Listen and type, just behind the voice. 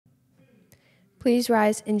Please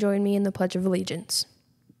rise and join me in the Pledge of Allegiance.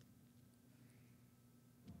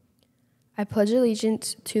 I pledge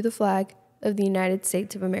allegiance to the flag of the United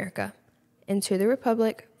States of America and to the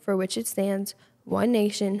republic for which it stands, one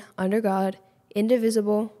nation, under God,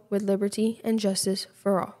 indivisible, with liberty and justice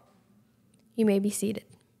for all. You may be seated.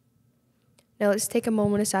 Now let's take a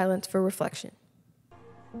moment of silence for reflection.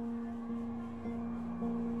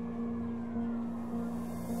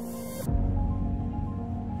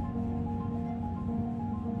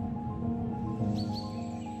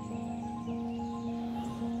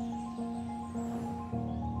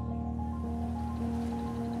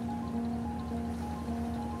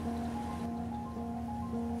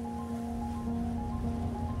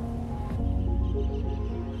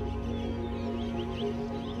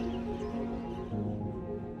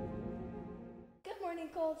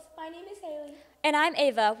 Colts. My name is Haley. And I'm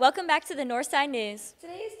Ava. Welcome back to the Northside News.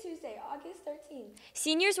 Today is Tuesday, August 13th.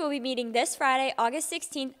 Seniors will be meeting this Friday, August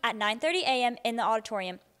 16th at 9:30 a.m. in the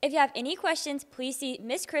auditorium. If you have any questions, please see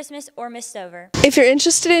Miss Christmas or Miss Stover. If you're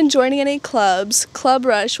interested in joining any clubs, Club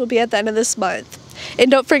Rush will be at the end of this month.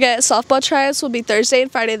 And don't forget, softball tryouts will be Thursday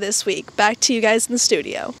and Friday this week. Back to you guys in the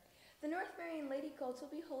studio. The North Marion Lady Colts will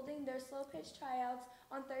be holding their slow pitch tryouts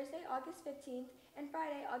on Thursday, August 15th and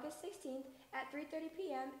Friday, August 16th at 3:30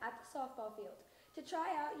 p.m. at the softball field. To try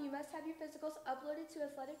out, you must have your physicals uploaded to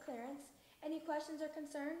athletic clearance. Any questions or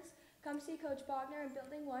concerns? Come see Coach Bogner in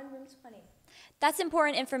Building 1, Room 20. That's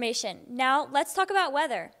important information. Now, let's talk about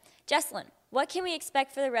weather. Jesslyn, what can we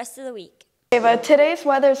expect for the rest of the week? Ava, today's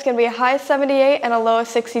weather is going to be a high of 78 and a low of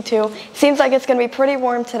 62. Seems like it's going to be pretty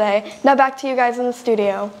warm today. Now back to you guys in the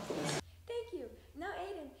studio. Thank you. Now,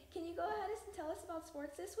 Aiden, can you go ahead and tell us about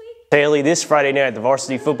sports this week? Haley, this Friday night, the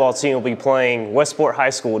varsity football team will be playing Westport High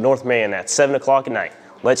School at North Marion at 7 o'clock at night.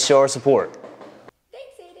 Let's show our support.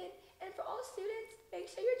 Thanks, Aiden. And for all students, make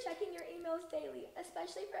sure you're checking your emails daily,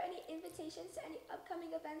 especially for any invitations to any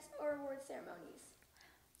upcoming events or award ceremonies.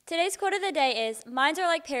 Today's quote of the day is, "Minds are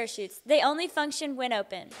like parachutes. They only function when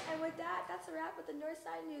open." And with that, that's a wrap with the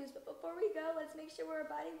Northside News. But before we go, let's make sure we're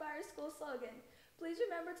abiding by our school slogan. Please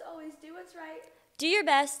remember to always do what's right. Do your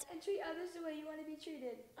best. And treat others the way you want to be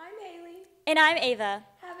treated. I'm Haley. And I'm Ava.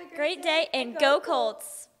 Have a Great day and go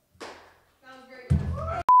Colts. That was great. You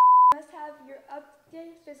must have your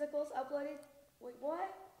updated physicals uploaded. Wait,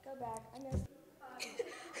 what? Go back. I missed.